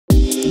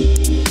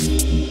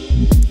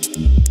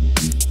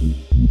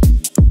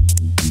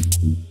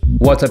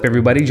What's up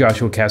everybody,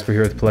 Joshua Casper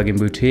here with Plugin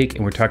Boutique,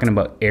 and we're talking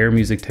about Air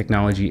Music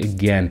technology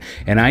again.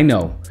 And I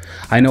know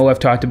I've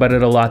talked about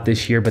it a lot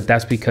this year, but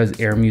that's because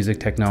Air Music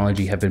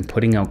technology have been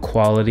putting out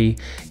quality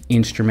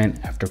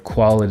instrument after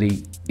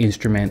quality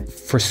instrument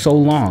for so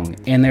long,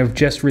 and they've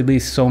just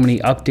released so many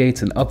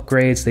updates and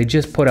upgrades. They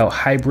just put out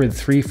Hybrid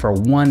 3 for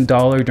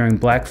 $1 during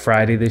Black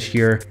Friday this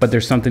year, but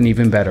there's something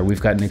even better. We've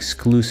got an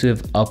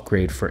exclusive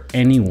upgrade for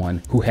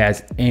anyone who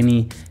has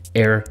any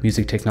Air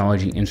Music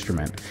technology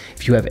instrument.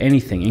 If you have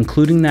anything,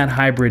 including that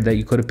hybrid that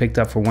you could have picked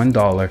up for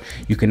 $1,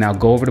 you can now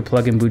go over to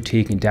Plugin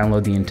Boutique and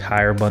download the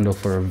entire bundle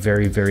for a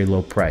very, very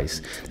low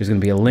price. There's going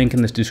to be a link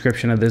in the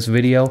description of this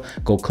video.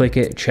 Go click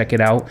it, check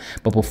it out.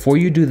 But before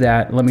you do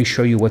that, let me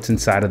show you what's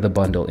inside of the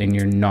bundle, and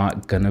you're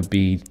not going to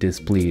be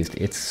displeased.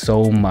 It's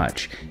so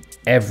much,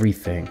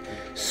 everything,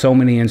 so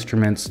many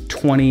instruments,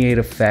 28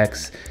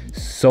 effects,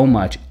 so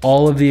much,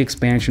 all of the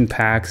expansion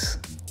packs.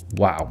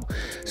 Wow.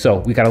 So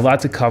we got a lot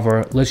to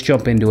cover. Let's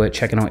jump into it.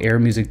 Checking out Air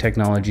Music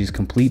Technology's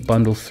Complete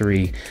Bundle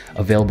 3,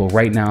 available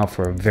right now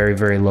for a very,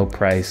 very low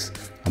price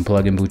on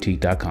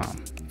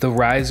pluginboutique.com. The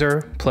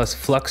Riser plus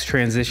Flux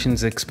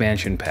Transitions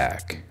Expansion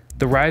Pack.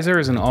 The Riser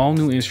is an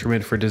all-new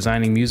instrument for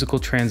designing musical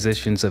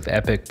transitions of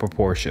epic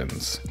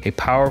proportions. A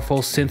powerful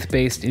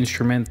synth-based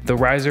instrument, the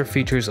Riser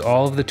features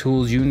all of the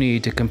tools you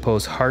need to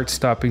compose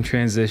heart-stopping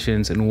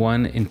transitions in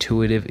one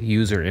intuitive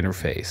user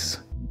interface.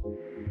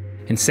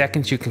 In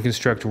seconds, you can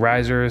construct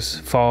risers,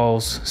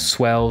 falls,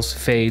 swells,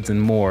 fades,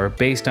 and more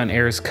based on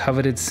Air's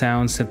coveted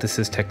sound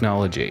synthesis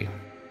technology.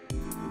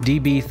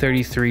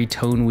 DB33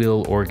 Tone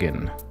Wheel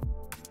Organ.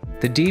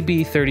 The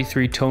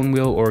DB33 Tone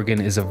Wheel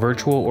Organ is a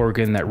virtual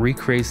organ that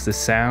recreates the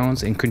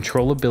sounds and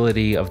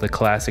controllability of the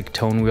classic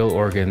tone wheel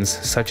organs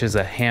such as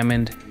a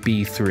Hammond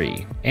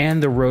B3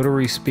 and the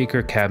rotary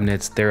speaker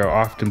cabinets they are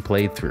often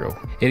played through.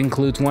 It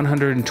includes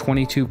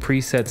 122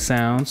 preset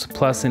sounds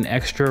plus an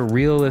extra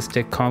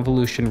realistic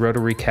convolution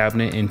rotary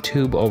cabinet and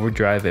tube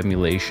overdrive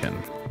emulation.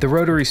 The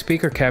rotary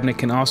speaker cabinet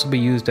can also be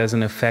used as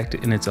an effect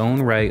in its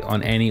own right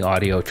on any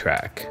audio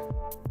track.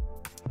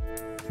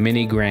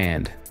 Mini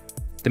Grand.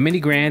 The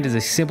Mini Grand is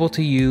a simple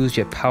to use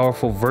yet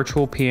powerful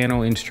virtual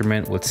piano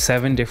instrument with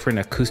 7 different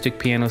acoustic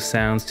piano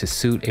sounds to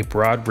suit a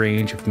broad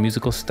range of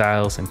musical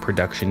styles and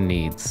production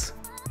needs.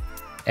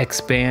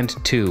 Expand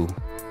 2.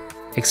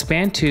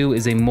 Expand 2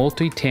 is a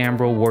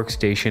multi-timbral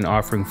workstation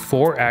offering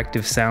 4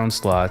 active sound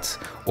slots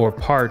or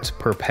parts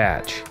per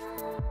patch.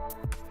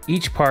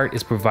 Each part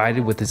is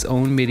provided with its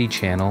own MIDI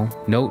channel,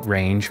 note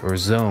range or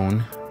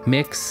zone,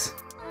 mix,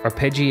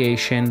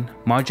 arpeggiation,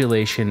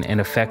 modulation, and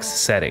effects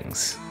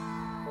settings.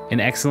 An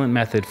excellent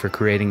method for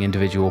creating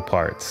individual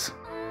parts.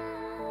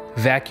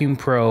 Vacuum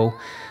Pro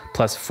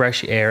plus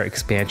Fresh Air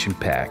Expansion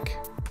Pack.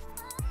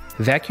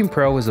 Vacuum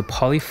Pro is a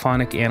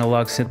polyphonic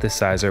analog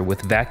synthesizer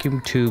with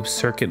vacuum tube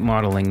circuit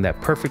modeling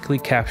that perfectly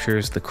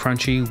captures the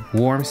crunchy,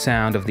 warm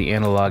sound of the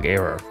analog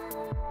era.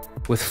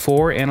 With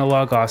 4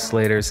 analog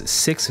oscillators,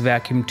 6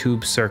 vacuum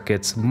tube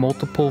circuits,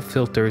 multiple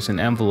filters and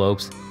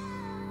envelopes,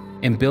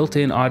 and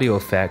built-in audio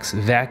effects,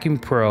 Vacuum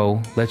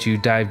Pro lets you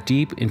dive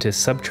deep into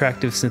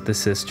subtractive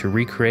synthesis to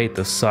recreate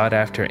the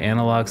sought-after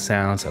analog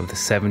sounds of the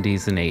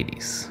 70s and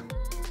 80s.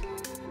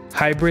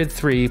 Hybrid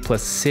 3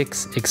 plus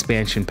 6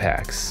 expansion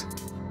packs.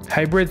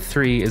 Hybrid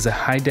 3 is a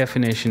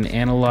high-definition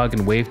analog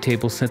and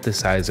wavetable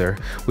synthesizer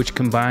which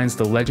combines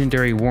the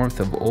legendary warmth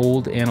of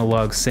old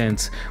analog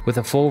synths with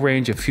a full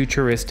range of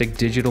futuristic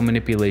digital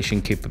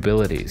manipulation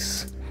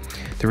capabilities.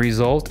 The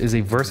result is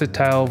a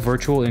versatile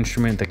virtual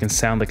instrument that can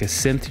sound like a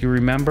synth you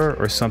remember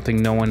or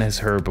something no one has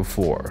heard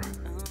before.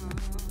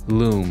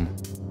 Loom.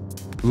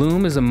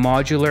 Loom is a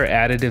modular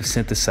additive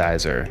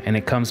synthesizer, and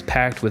it comes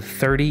packed with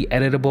 30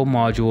 editable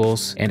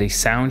modules and a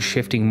sound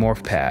shifting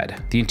Morph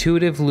Pad. The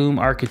intuitive Loom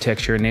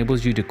architecture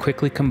enables you to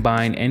quickly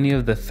combine any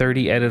of the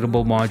 30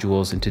 editable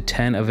modules into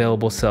 10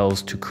 available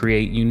cells to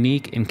create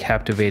unique and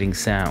captivating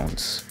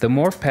sounds. The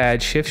Morph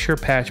Pad shifts your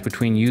patch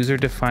between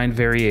user-defined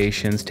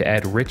variations to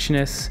add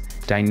richness,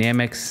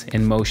 dynamics,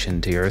 and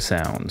motion to your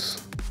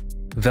sounds.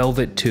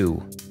 Velvet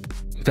 2.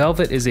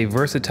 Velvet is a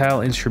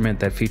versatile instrument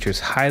that features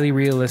highly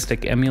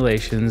realistic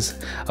emulations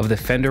of the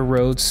Fender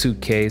Rhodes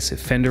Suitcase,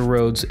 Fender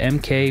Rhodes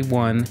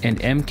MK1 and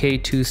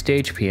MK2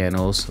 stage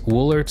pianos,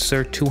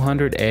 Wurlitzer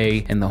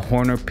 200A, and the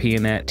Horner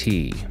Pianet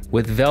T.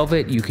 With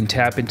Velvet, you can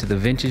tap into the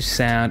vintage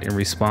sound and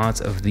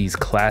response of these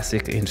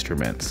classic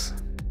instruments.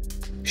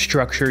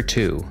 Structure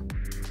 2.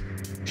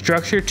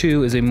 Structure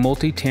 2 is a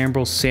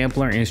multi-timbral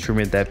sampler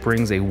instrument that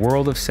brings a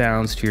world of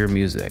sounds to your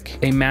music.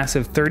 A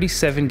massive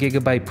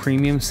 37GB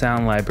premium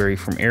sound library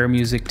from Air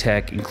Music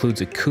Tech includes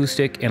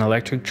acoustic and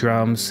electric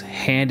drums,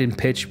 hand and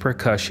pitch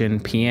percussion,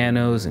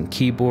 pianos and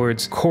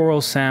keyboards,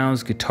 choral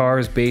sounds,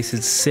 guitars,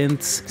 basses,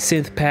 synths,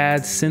 synth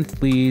pads,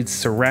 synth leads,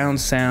 surround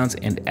sounds,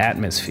 and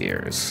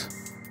atmospheres.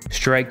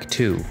 Strike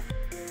 2.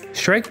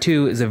 Strike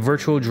 2 is a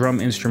virtual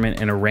drum instrument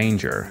and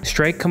arranger.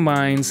 Strike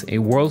combines a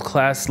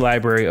world-class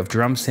library of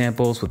drum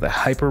samples with a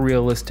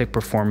hyper-realistic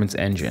performance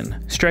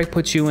engine. Strike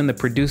puts you in the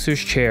producer's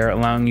chair,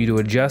 allowing you to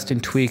adjust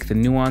and tweak the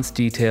nuanced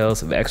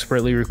details of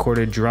expertly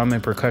recorded drum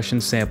and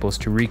percussion samples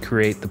to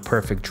recreate the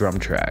perfect drum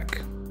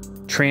track.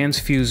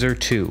 Transfuser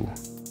 2.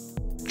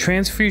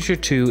 Transfuser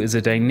 2 is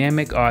a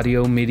dynamic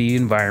audio MIDI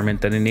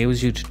environment that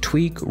enables you to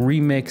tweak,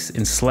 remix,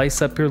 and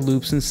slice up your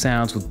loops and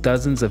sounds with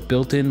dozens of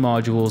built-in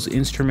modules,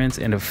 instruments,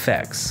 and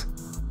effects.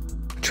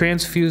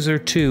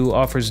 Transfuser 2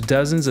 offers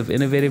dozens of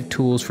innovative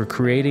tools for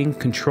creating,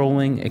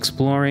 controlling,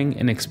 exploring,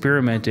 and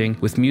experimenting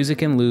with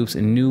music and loops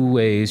in new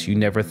ways you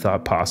never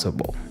thought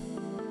possible.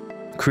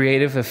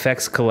 Creative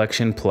Effects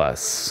Collection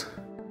Plus.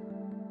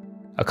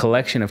 A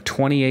collection of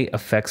 28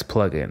 effects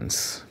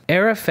plugins.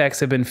 Air effects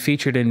have been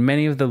featured in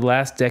many of the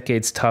last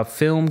decade's top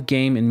film,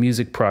 game, and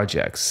music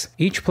projects.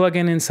 Each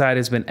plugin inside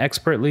has been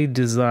expertly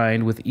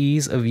designed with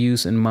ease of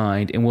use in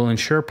mind and will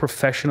ensure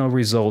professional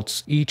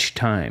results each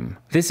time.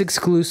 This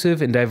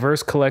exclusive and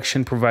diverse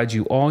collection provides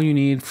you all you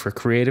need for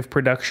creative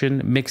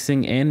production,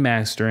 mixing, and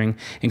mastering,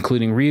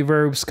 including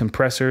reverbs,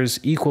 compressors,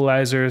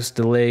 equalizers,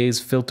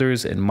 delays,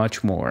 filters, and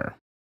much more.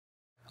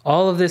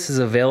 All of this is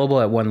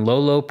available at one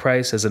low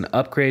price as an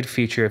upgrade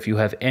feature if you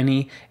have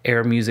any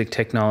Air Music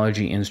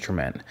Technology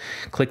instrument.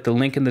 Click the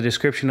link in the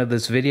description of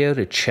this video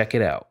to check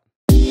it out.